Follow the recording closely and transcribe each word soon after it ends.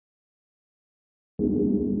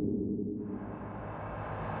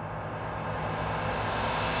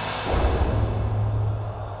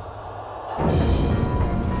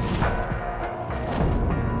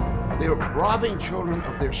robbing children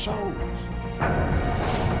of their souls.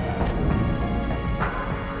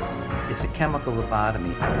 It's a chemical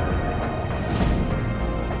lobotomy.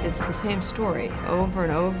 It's the same story over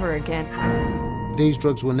and over again. These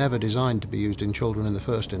drugs were never designed to be used in children in the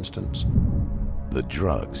first instance. The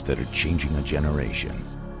drugs that are changing a generation.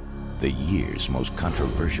 The year's most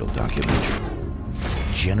controversial documentary.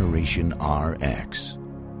 Generation RX.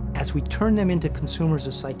 As we turn them into consumers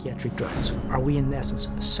of psychiatric drugs, are we in essence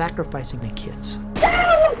sacrificing the kids?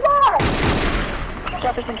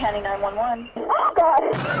 Jefferson County 911. Oh,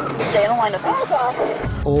 God! Stay on the line. Oh,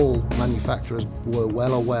 God! All manufacturers were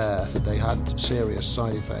well aware that they had serious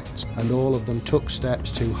side effects, and all of them took steps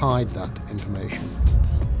to hide that information.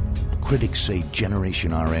 Critics say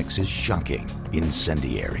Generation RX is shocking,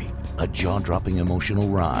 incendiary, a jaw-dropping emotional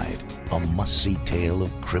ride, a must-see tale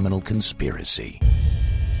of criminal conspiracy.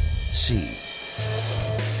 See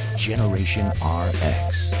Generation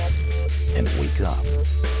RX and wake up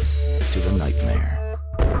to the nightmare.